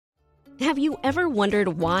Have you ever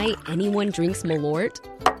wondered why anyone drinks Malort?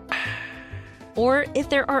 Or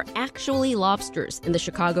if there are actually lobsters in the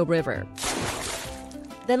Chicago River?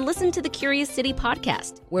 Then listen to the Curious City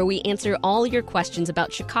podcast, where we answer all your questions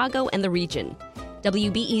about Chicago and the region.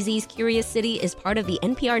 WBEZ's Curious City is part of the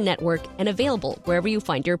NPR network and available wherever you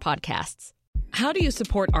find your podcasts. How do you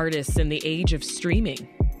support artists in the age of streaming?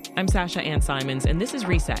 I'm Sasha Ann Simons, and this is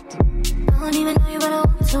Reset. I don't even know you, but I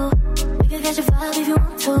want to. We can catch a vibe if you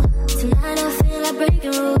want to. Tonight I feel like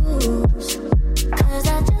breaking rules. 'Cause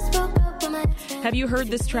I just broke up with my ex. Have you heard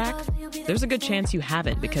this track? There's a good chance you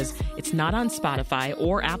haven't because it's not on Spotify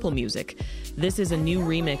or Apple Music. This is a new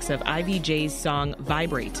remix of Ivy J's song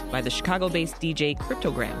Vibrate by the Chicago-based DJ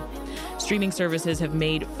Cryptogram. Streaming services have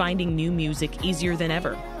made finding new music easier than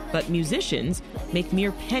ever, but musicians make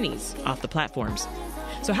mere pennies off the platforms.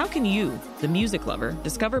 So how can you, the music lover,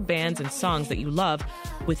 discover bands and songs that you love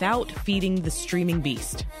without feeding the streaming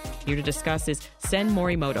beast? Here to discuss is Sen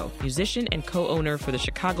Morimoto, musician and co-owner for the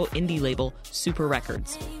Chicago indie label Super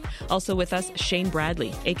Records. Also with us, Shane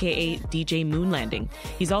Bradley, a.k.a. DJ Moonlanding.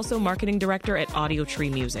 He's also marketing director at Audio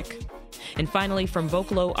Tree Music. And finally, from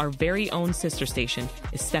Vocalo, our very own sister station,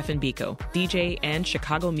 is Stefan Biko, DJ and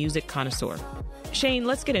Chicago music connoisseur. Shane,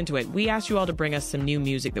 let's get into it. We asked you all to bring us some new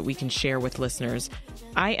music that we can share with listeners.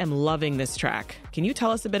 I am loving this track. Can you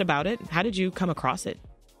tell us a bit about it? How did you come across it?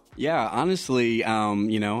 Yeah, honestly,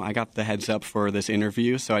 I got the heads up for this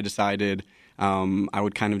interview, so I decided I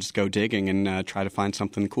would kind of just go digging and try to find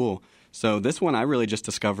something cool. So this one I really just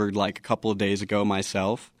discovered like a couple of days ago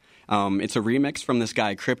myself. It's a remix from this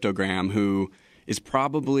guy, Cryptogram, who is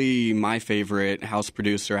probably my favorite house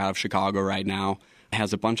producer out of Chicago right now.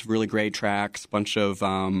 Has a bunch of really great tracks, a bunch of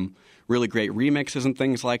really great remixes and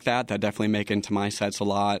things like that definitely make into my sets a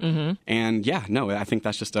lot. Mm-hmm. And I think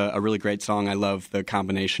that's just a really great song. I love the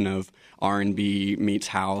combination of R&B meets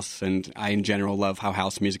house, and I in general love how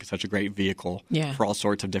house music is such a great vehicle for all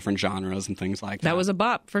sorts of different genres and things like that. That was a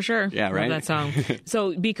bop for sure. Yeah, right? Love that song.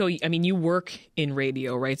 So, Biko, I mean, you work in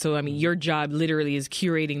radio, right? So, I mean, your job literally is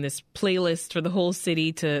curating this playlist for the whole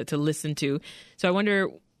city to listen to. So I wonder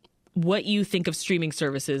what you think of streaming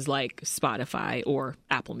services like Spotify or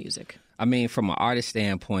Apple Music. I mean, from an artist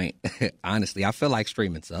standpoint, honestly, I feel like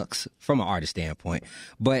streaming sucks from an artist standpoint.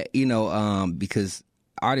 But, because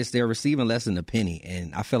artists, they're receiving less than a penny.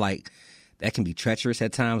 And I feel like that can be treacherous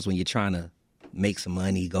at times when you're trying to make some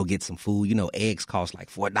money, go get some food. Eggs cost like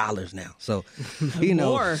 $4 now. So,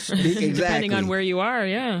 more, exactly. Depending on where you are,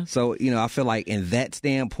 yeah. So, I feel like in that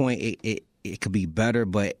standpoint, it could be better.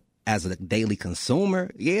 But as a daily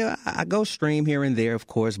consumer, I go stream here and there, of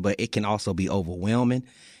course, but it can also be overwhelming.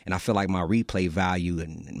 And I feel like my replay value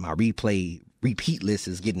and my repeat list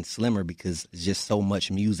is getting slimmer because there's just so much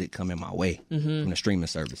music coming my way from the streaming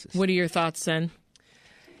services. What are your thoughts, Sen?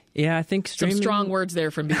 Yeah, I think streaming... Some strong words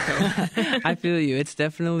there from Biko. I feel you. It's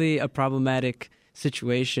definitely a problematic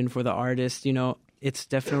situation for the artist. It's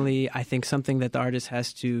definitely, I think, something that the artist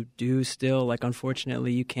has to do still. Like,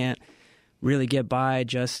 unfortunately, you can't really get by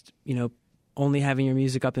just, only having your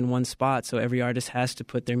music up in one spot. So every artist has to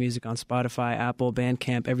put their music on Spotify, Apple,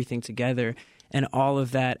 Bandcamp, everything together. And all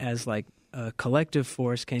of that as like a collective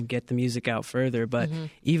force can get the music out further. But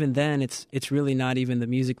even then, it's really not even the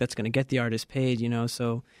music that's going to get the artist paid,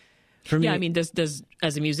 So for me... Yeah, I mean, does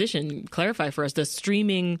as a musician, clarify for us, does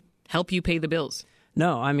streaming help you pay the bills?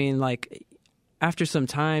 No, I mean, like... After some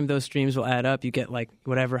time, those streams will add up. You get like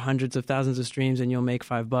whatever hundreds of thousands of streams, and you'll make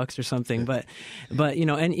 $5 or something. But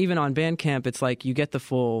and even on Bandcamp, it's like you get the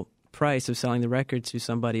full price of selling the record to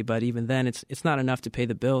somebody. But even then, it's not enough to pay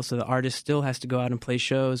the bill. So the artist still has to go out and play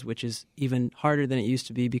shows, which is even harder than it used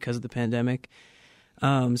to be because of the pandemic.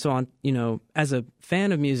 So as a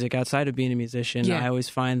fan of music outside of being a musician, I always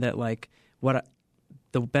find that like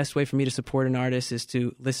the best way for me to support an artist is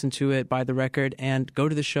to listen to it, buy the record, and go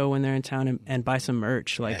to the show when they're in town and buy some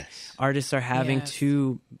merch. Like artists are having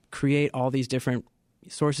to create all these different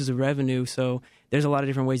sources of revenue. So there's a lot of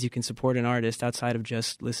different ways you can support an artist outside of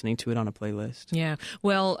just listening to it on a playlist. Yeah.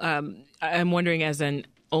 Well, I'm wondering, as an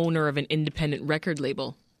owner of an independent record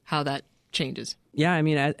label, how that changes. Yeah, I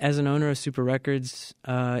mean, as an owner of Super Records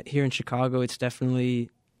here in Chicago, it's definitely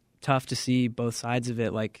tough to see both sides of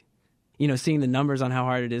it. Like, seeing the numbers on how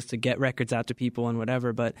hard it is to get records out to people and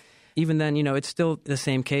whatever. But even then, it's still the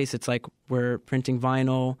same case. It's like we're printing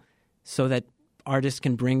vinyl so that artists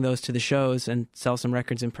can bring those to the shows and sell some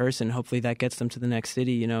records in person. Hopefully that gets them to the next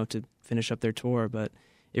city, to finish up their tour. But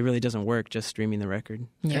it really doesn't work just streaming the record.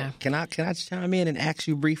 Yeah. Can I chime in and ask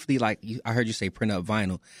you briefly, like I heard you say print up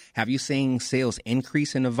vinyl. Have you seen sales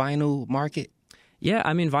increase in the vinyl market? Yeah,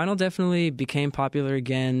 I mean, vinyl definitely became popular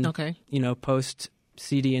again. Okay. Post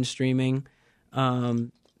CD and streaming.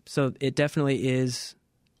 So it definitely is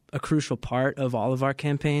a crucial part of all of our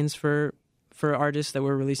campaigns for artists that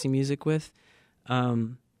we're releasing music with.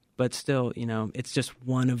 But still, it's just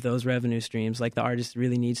one of those revenue streams. Like, the artist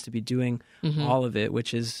really needs to be doing all of it,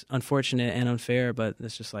 which is unfortunate and unfair, but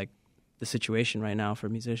it's just like the situation right now for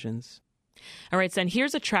musicians. All right, Sen,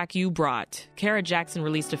 here's a track you brought. Kara Jackson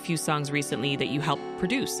released a few songs recently that you helped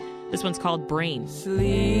produce. This one's called Brain. Sleep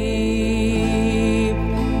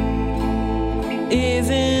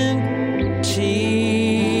isn't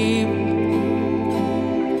cheap,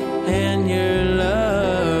 and your love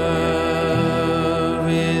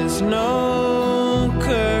is no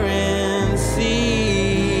currency.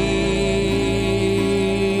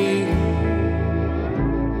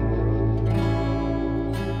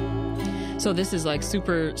 So this is like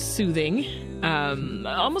super soothing,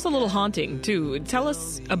 almost a little haunting too. Tell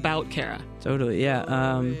us about Kara. Totally,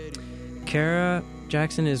 yeah. Kara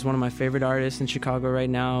Jackson is one of my favorite artists in Chicago right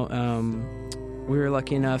now. We were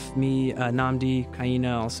lucky enough, me, Namdi,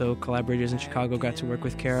 Kaina, also collaborators in Chicago, got to work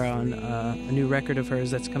with Kara on a new record of hers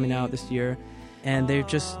that's coming out this year. And they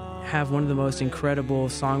just have one of the most incredible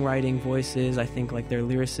songwriting voices. I think like their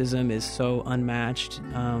lyricism is so unmatched.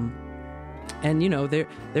 And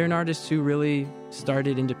they're an artist who really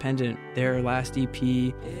started independent. Their last EP,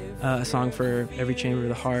 A Song for Every Chamber of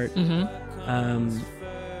the Heart,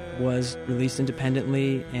 was released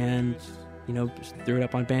independently, and threw it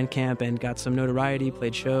up on Bandcamp and got some notoriety,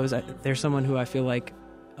 played shows. They're someone who I feel like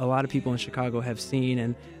a lot of people in Chicago have seen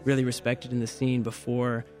and really respected in the scene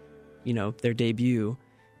before their debut,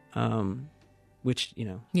 which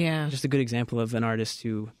just a good example of an artist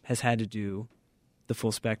who has had to do the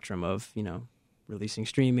full spectrum of releasing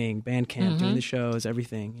streaming, Bandcamp, doing the shows,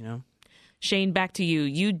 everything. Shane, back to you.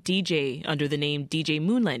 You DJ under the name DJ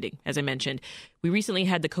Moonlanding, as I mentioned. We recently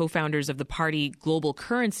had the co-founders of the party Global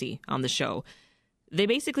Currency on the show. They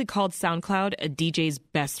basically called SoundCloud a DJ's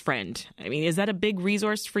best friend. I mean, is that a big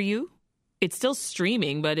resource for you? It's still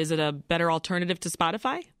streaming, but is it a better alternative to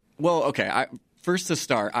Spotify? Well, okay. First to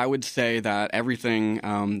start, I would say that everything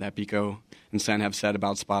that Biko and Sen have said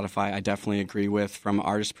about Spotify, I definitely agree with. From an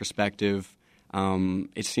artist perspective,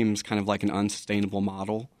 it seems kind of like an unsustainable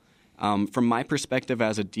model. From my perspective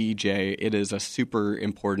as a DJ, it is a super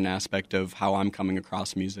important aspect of how I'm coming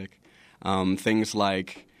across music. Things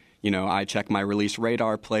like, I check my release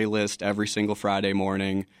radar playlist every single Friday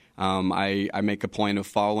morning. I make a point of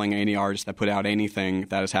following any artist that put out anything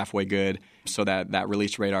that is halfway good so that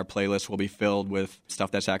release radar playlist will be filled with stuff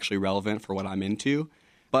that's actually relevant for what I'm into.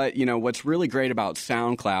 But, what's really great about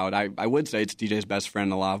SoundCloud, I would say it's DJ's best friend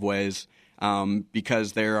in a lot of ways,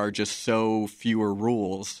 because there are just so fewer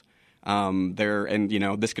rules.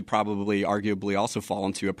 This could probably arguably also fall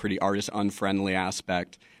into a pretty artist unfriendly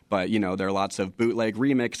aspect. But, there are lots of bootleg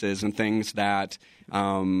remixes and things that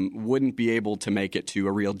wouldn't be able to make it to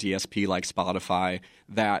a real DSP like Spotify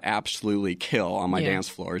that absolutely kill on my dance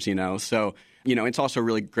floors, So, it's also a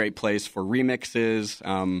really great place for remixes.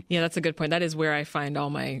 Yeah, that's a good point. That is where I find all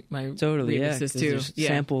my totally, remixes too. There's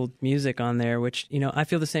sampled music on there, which, I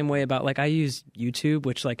feel the same way about, like, I use YouTube,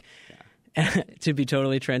 which, like, to be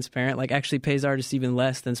totally transparent, like, actually pays artists even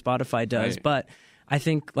less than Spotify does. Right. But I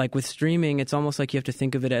think, like, with streaming, it's almost like you have to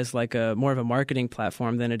think of it as like more of a marketing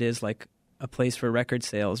platform than it is like a place for record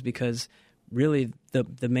sales, because really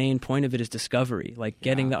the main point of it is discovery, like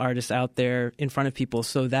getting the artists out there in front of people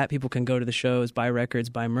so that people can go to the shows, buy records,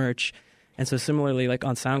 buy merch. And so similarly, like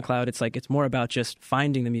on SoundCloud, it's more about just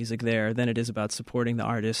finding the music there than it is about supporting the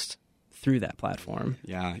artist through that platform.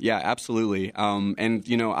 Yeah, absolutely. And,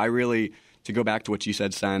 I really, to go back to what you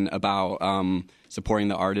said, Sen, about supporting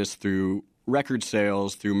the artist through record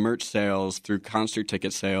sales, through merch sales, through concert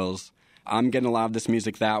ticket sales, I'm getting a lot of this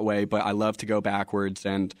music that way, but I love to go backwards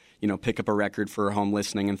and, pick up a record for home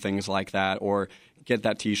listening and things like that, or get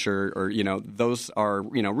that T-shirt, or, those are,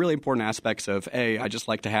 really important aspects of, I just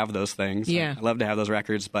like to have those things. Yeah. I love to have those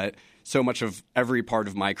records, but so much of every part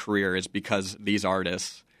of my career is because these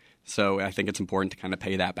artists. So I think it's important to kind of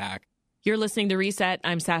pay that back. You're listening to Reset.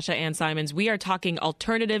 I'm Sasha Ann Simons. We are talking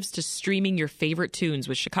alternatives to streaming your favorite tunes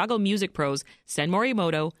with Chicago music pros Sen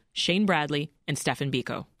Morimoto, Shane Bradley, and Stefan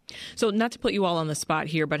Biko. So not to put you all on the spot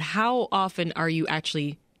here, but how often are you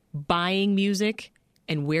actually buying music,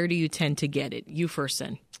 and where do you tend to get it? You first,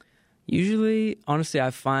 Sen. Usually, honestly,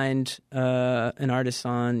 I find an artist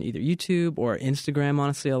on either YouTube or Instagram,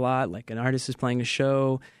 honestly, a lot. Like an artist is playing a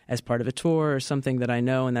show as part of a tour or something that I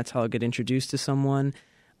know, and that's how I'll get introduced to someone.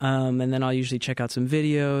 And then I'll usually check out some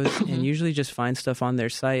videos and usually just find stuff on their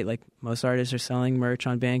site. Like most artists are selling merch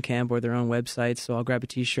on Bandcamp or their own websites, so I'll grab a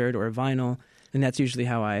T-shirt or a vinyl, and that's usually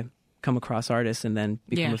how I come across artists and then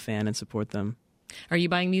become Yeah. a fan and support them. Are you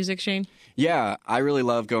buying music, Shane? Yeah, I really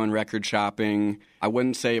love going record shopping. I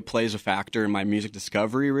wouldn't say it plays a factor in my music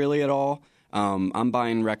discovery really at all. I'm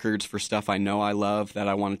buying records for stuff I know I love that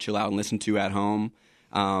I want to chill out and listen to at home.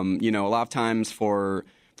 A lot of times for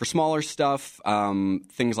smaller stuff,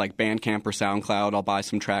 things like Bandcamp or SoundCloud, I'll buy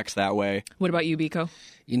some tracks that way. What about you, Biko?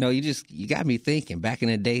 You got me thinking. Back in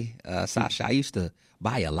the day, Sasha, I used to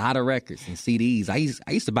buy a lot of records and CDs. I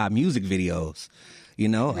used to buy music videos.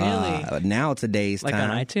 Really? Now today's Like time,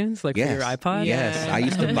 on iTunes? Like yes, for your iPod? Yes, I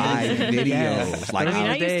used to buy videos. Yes. Like I mean,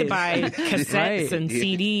 I used to Nowadays. buy cassettes Right. and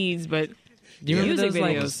CDs, but Do you remember music those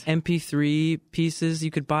like videos. MP3 pieces you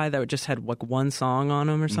could buy that just had like one song on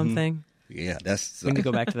them or something? yeah, that's We need to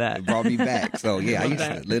go back to that. It brought me back. So yeah, I used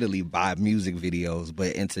to literally buy music videos.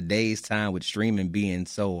 But in today's time, with streaming being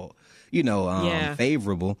so, Yeah.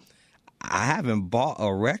 favorable, I haven't bought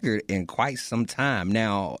a record in quite some time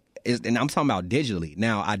now. And I'm talking about digitally.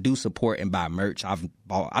 Now I do support and buy merch. I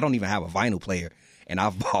don't even have a vinyl player, and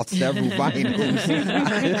I've bought several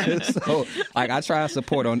vinyls. So I try to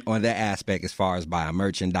support on that aspect as far as buying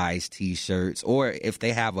merchandise, T-shirts, or if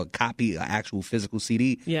they have a copy, an actual physical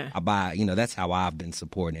CD. Yeah. I buy. That's how I've been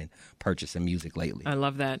supporting and purchasing music lately. I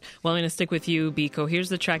love that. Well, I'm going to stick with you, Biko. Here's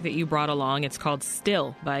the track that you brought along. It's called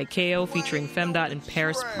Still by KO featuring Femdot and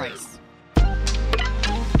Paris Price.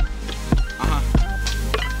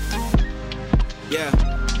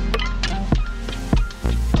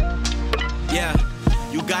 Yeah,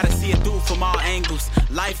 you gotta see it through from all angles.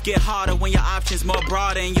 Life get harder when your options more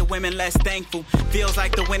broader and your women less thankful. Feels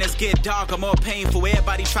like the winters get darker, more painful.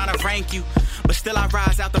 Everybody trying to rank you, but still I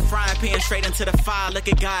rise out the frying pan straight into the fire. Look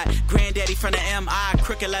at God, granddaddy from the MI,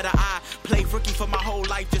 crooked letter I. Play rookie for my whole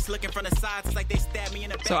life, just looking from the sides. It's like they stabbed me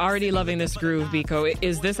in the back. So already loving this groove, Biko.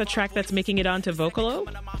 Is this a track that's making it onto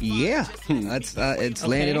Vocalo? Yeah, it's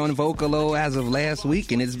landed on Vocalo as of last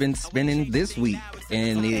week, and it's been spinning this week.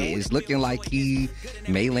 And it's looking like he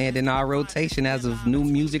may land in our rotation as of New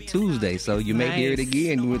Music Tuesday. So you may hear it Nice.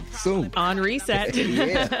 again soon. On reset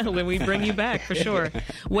Yeah. when we bring you back, for sure.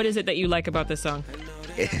 What is it that you like about this song?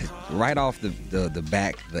 Right off the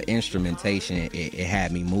back, the instrumentation, it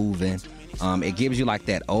had me moving. It gives you like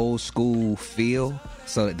that old school feel.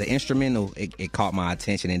 So the instrumental, it caught my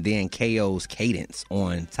attention. And then KO's cadence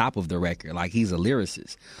on top of the record, like he's a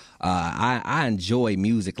lyricist. I enjoy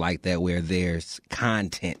music like that where there's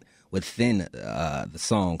content within the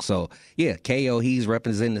song. So yeah, KO, he's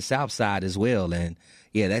representing the South Side as well. And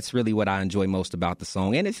yeah, that's really what I enjoy most about the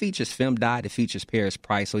song. And it features Femdot, it features Paris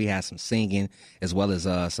Price, so he has some singing as well as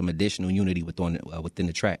some additional unity within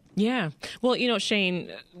the track. Yeah. Well,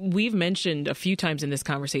 Shane, we've mentioned a few times in this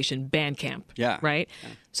conversation Bandcamp. Yeah. Right? Yeah.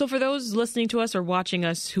 So for those listening to us or watching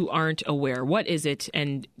us who aren't aware, what is it?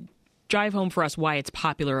 And drive home for us why it's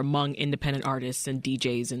popular among independent artists and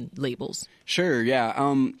DJs and labels. Sure, yeah.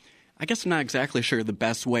 I guess I'm not exactly sure the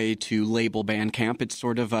best way to label Bandcamp. It's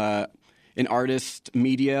sort of an artist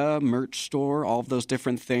media merch store, all of those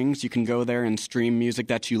different things. You can go there and stream music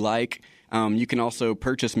that you like. You can also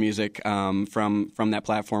purchase music from that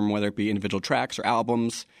platform, whether it be individual tracks or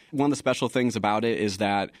albums. One of the special things about it is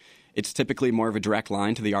that it's typically more of a direct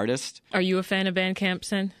line to the artist. Are you a fan of Bandcamp,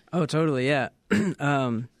 Sen? Oh, totally, yeah.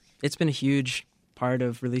 It's been a huge part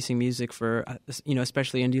of releasing music for,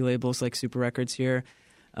 especially indie labels like Super Records here.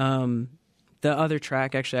 The other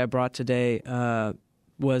track, actually, I brought today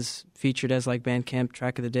was featured as like Bandcamp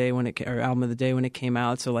track of the day or album of the day when it came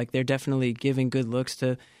out. So like they're definitely giving good looks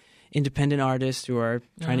to independent artists who are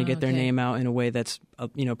trying to get their name out in a way that's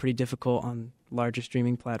pretty difficult on larger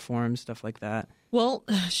streaming platforms, stuff like that. Well,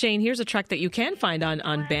 Shane, here's a track that you can find on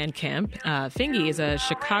Bandcamp. Fingy is a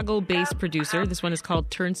Chicago-based producer. This one is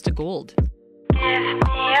called Turns to Gold. Give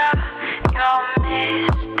me up your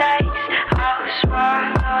mistakes, I'll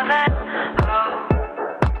swallow them whole.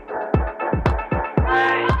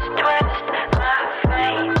 Words twist my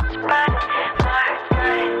veins, but my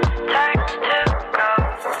brain turns to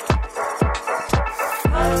gold.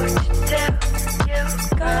 Hold till you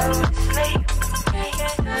go to sleep, make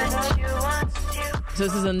it what you want to. So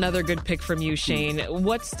this is another good pick from you, Shane.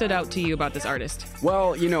 What stood out to you about this artist?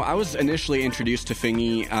 Well, I was initially introduced to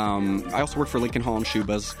Fingy. I also worked for Lincoln Hall and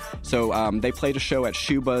Shubas. So they played a show at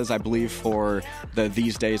Shubas, I believe, for the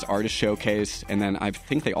These Days Artist Showcase. And then I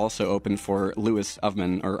think they also opened for Louis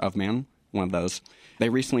Ufman, one of those. They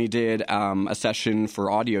recently did a session for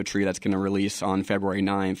Audio Tree that's going to release on February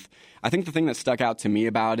 9th. I think the thing that stuck out to me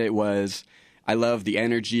about it was I love the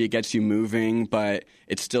energy. It gets you moving, but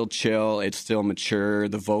it's still chill. It's still mature.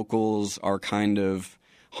 The vocals are kind of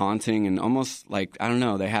haunting and almost like, I don't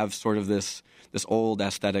know, they have sort of this old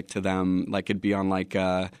aesthetic to them, like it'd be on like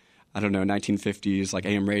a I don't know, 1950s, like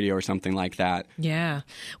AM radio or something like that. Yeah.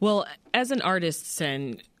 Well, as an artist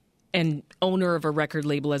and owner of a record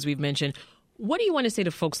label, as we've mentioned, what do you want to say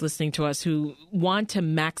to folks listening to us who want to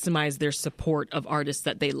maximize their support of artists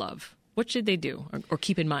that they love? What should they do or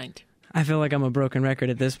keep in mind? I feel like I'm a broken record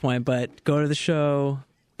at this point, but go to the show,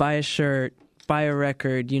 buy a shirt, buy a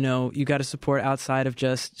record. You got to support outside of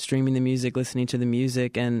just streaming the music, listening to the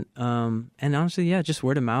music, and honestly, yeah, just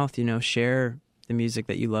word of mouth. Share the music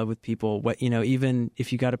that you love with people. What even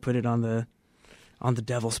if you got to put it on the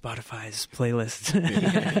devil Spotify's playlist.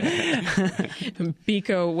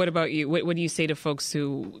 Biko, what about you? What do you say to folks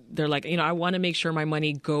who they're like, I want to make sure my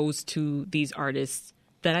money goes to these artists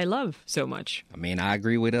that I love so much? I mean, I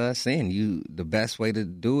agree with saying the best way to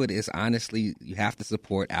do it is honestly, you have to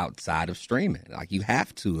support outside of streaming. Like you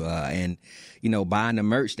have to, and buying the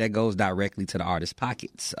merch that goes directly to the artist's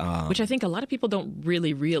pockets. Which I think a lot of people don't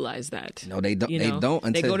really realize that. No, they don't. They don't.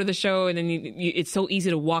 Until they go to the show and then it's so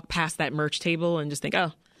easy to walk past that merch table and just think,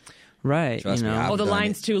 oh. Right. Trust me, the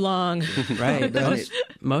line's too long. Right.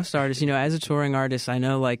 Most artists, as a touring artist, I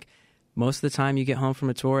know like most of the time you get home from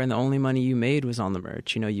a tour and the only money you made was on the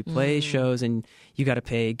merch. You play shows and you got to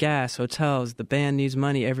pay gas, hotels, the band needs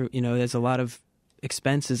money. There's a lot of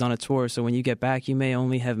expenses on a tour. So when you get back, you may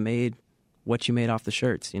only have made what you made off the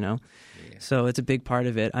shirts, Yeah. So it's a big part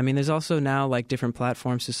of it. I mean, there's also now like different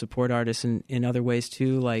platforms to support artists in other ways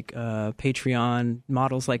too, like Patreon,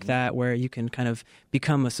 models like that, where you can kind of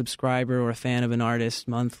become a subscriber or a fan of an artist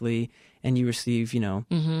monthly and you receive,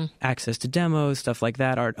 access to demos, stuff like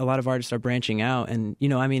that. A lot of artists are branching out. And,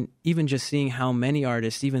 even just seeing how many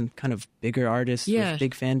artists, even kind of bigger artists with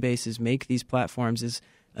big fan bases make these platforms is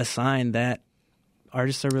a sign that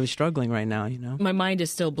artists are really struggling right now, My mind is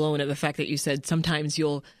still blown at the fact that you said sometimes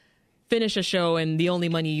you'll finish a show and the only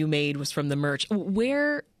money you made was from the merch.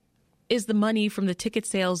 Where is the money from the ticket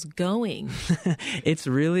sales going? It's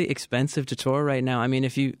really expensive to tour right now. I mean,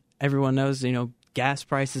 everyone knows, gas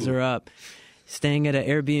prices are up. Staying at an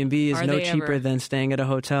Airbnb is no cheaper than staying at a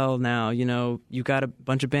hotel now. You got a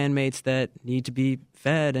bunch of bandmates that need to be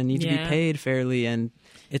fed and need to be paid fairly, and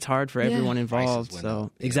it's hard for everyone involved.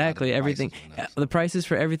 So exactly, everything. The prices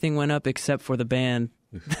for everything went up except for the band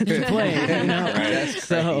to play.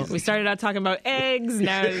 So we started out talking about eggs.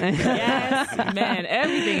 Now, yes, man,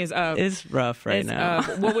 everything is up. It's rough right now.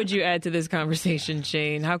 What would you add to this conversation,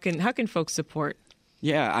 Shane? How can folks support?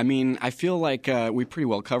 Yeah, I mean, I feel like we pretty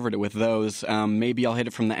well covered it with those. Maybe I'll hit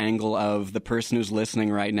it from the angle of the person who's listening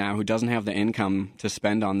right now who doesn't have the income to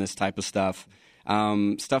spend on this type of stuff.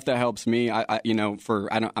 Stuff that helps me, I'm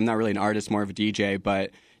not really an artist, more of a DJ, but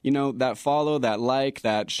that follow, that like,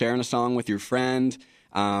 that sharing a song with your friend.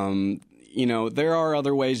 There are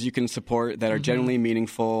other ways you can support that are genuinely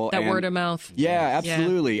meaningful. That word of mouth. Yeah,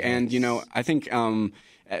 absolutely. Yeah. And I think.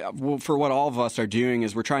 For what all of us are doing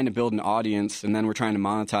is we're trying to build an audience, and then we're trying to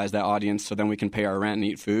monetize that audience so then we can pay our rent and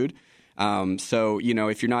eat food. So,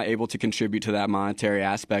 if you're not able to contribute to that monetary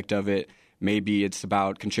aspect of it, maybe it's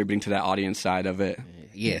about contributing to that audience side of it.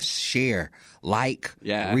 Yes, share, like,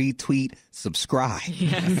 retweet, subscribe.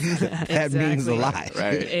 Yes, that means a lot.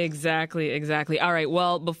 Right. Exactly. All right,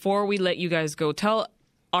 well, before we let you guys go, tell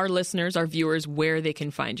our listeners, our viewers, where they can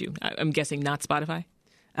find you. I'm guessing not Spotify?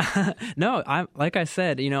 No, like I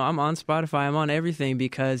said, I'm on Spotify. I'm on everything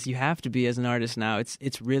because you have to be as an artist now.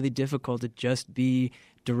 It's really difficult to just be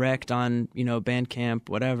direct on, Bandcamp,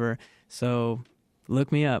 whatever. So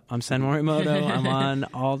look me up. I'm Sen Morimoto. I'm on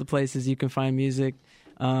all the places you can find music.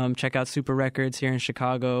 Check out Super Records here in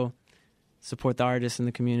Chicago. Support the artists in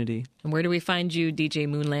the community. And where do we find you, DJ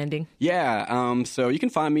Moonlanding? Yeah, so you can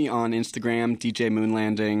find me on Instagram, DJ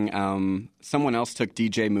Moonlanding. Someone else took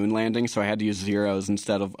DJ Moonlanding, so I had to use zeros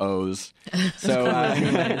instead of O's. So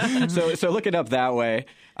so look it up that way.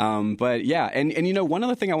 But yeah, and one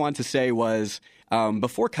other thing I wanted to say was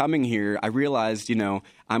before coming here, I realized,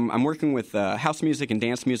 I'm working with house music and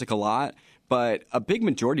dance music a lot. But a big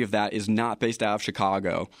majority of that is not based out of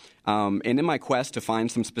Chicago. And in my quest to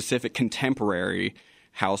find some specific contemporary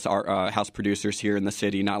house producers here in the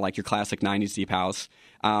city, not like your classic 90s deep house,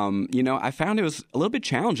 I found it was a little bit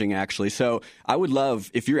challenging, actually. So I would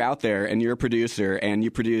love, if you're out there and you're a producer and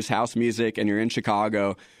you produce house music and you're in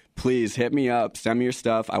Chicago, please hit me up, send me your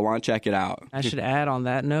stuff. I want to check it out. I should add on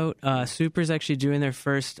that note, Super's actually doing their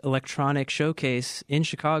first electronic showcase in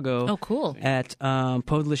Chicago. Oh, cool. At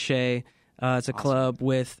Pod Lache. It's a club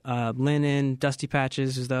with Linen, Dusty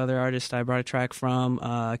Patches is the other artist I brought a track from,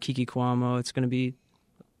 Kiki Cuomo. It's going to be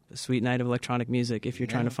a sweet night of electronic music if you're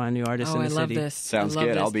trying to find new artists in the city. I love this. Sounds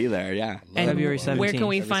good. I'll be there, yeah. And February 17th. Where can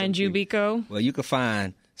we find you, Biko? Well, you can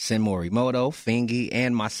find Sen Morimoto, Fingy,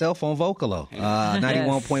 and myself on Vocalo,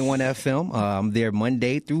 91.1 FM. I'm there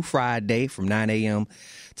Monday through Friday from 9 a.m.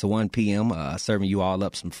 to 1 p.m., serving you all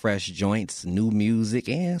up some fresh joints, new music,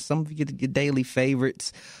 and some of your daily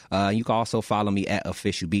favorites. You can also follow me at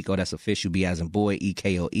Official Biko. That's Official B as in boy,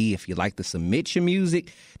 EKOE. If you'd like to submit your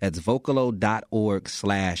music, that's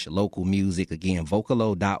Vocalo.org/local music. Again,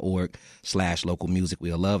 Vocalo.org/local music.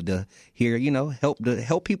 We'll love to hear,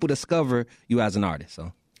 help people discover you as an artist.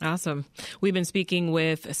 So. Awesome. We've been speaking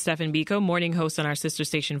with Stephen Biko, morning host on our sister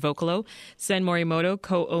station Vocalo, Sen Morimoto,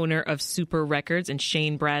 co-owner of Super Records, and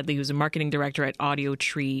Shane Bradley, who's a marketing director at Audio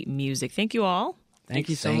Tree Music. Thank you all. Thank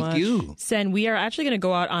you so much. Thank you. Sen, we are actually going to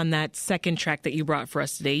go out on that second track that you brought for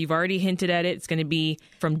us today. You've already hinted at it. It's going to be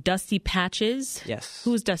from Dusty Patches. Yes.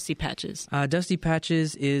 Who's Dusty Patches? Dusty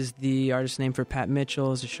Patches is the artist name for Pat Mitchell.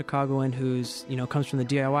 He's a Chicagoan who's, comes from the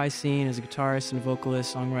DIY scene as a guitarist and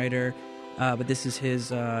vocalist, songwriter. But this is his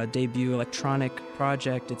debut electronic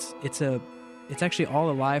project. It's actually all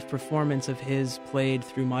a live performance of his played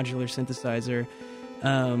through modular synthesizer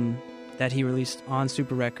that he released on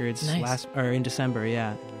Super Records in December.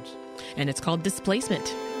 Yeah, and it's called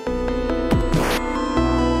Displacement.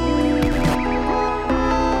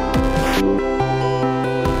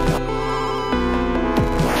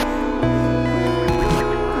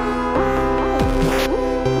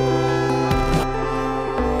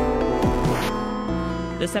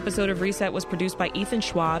 This episode of Reset was produced by Ethan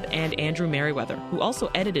Schwab and Andrew Merriweather, who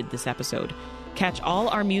also edited this episode. Catch all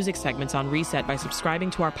our music segments on Reset by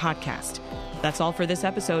subscribing to our podcast. That's all for this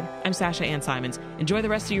episode. I'm Sasha Ann Simons. Enjoy the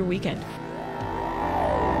rest of your weekend.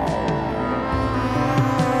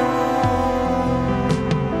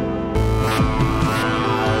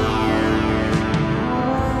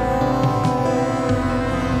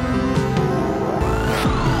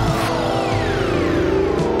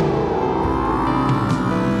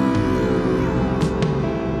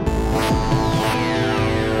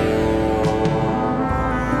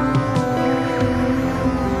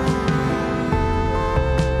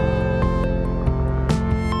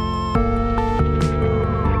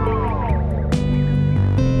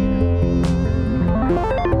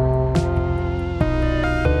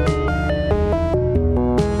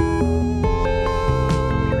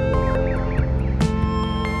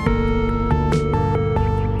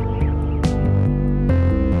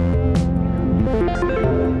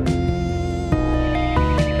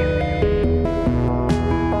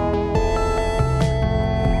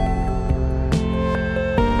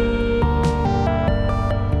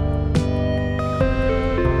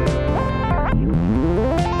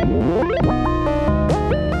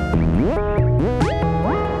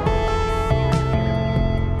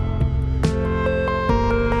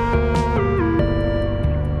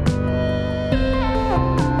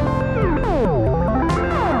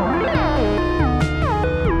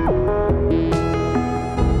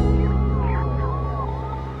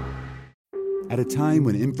 At a time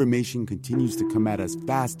when information continues to come at us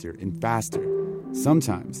faster and faster,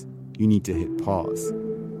 sometimes you need to hit pause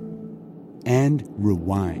and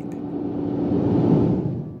rewind.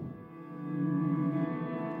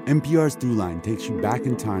 NPR's Throughline takes you back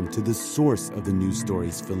in time to the source of the news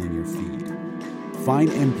stories filling your feed. Find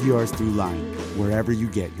NPR's Throughline wherever you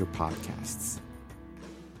get your podcasts.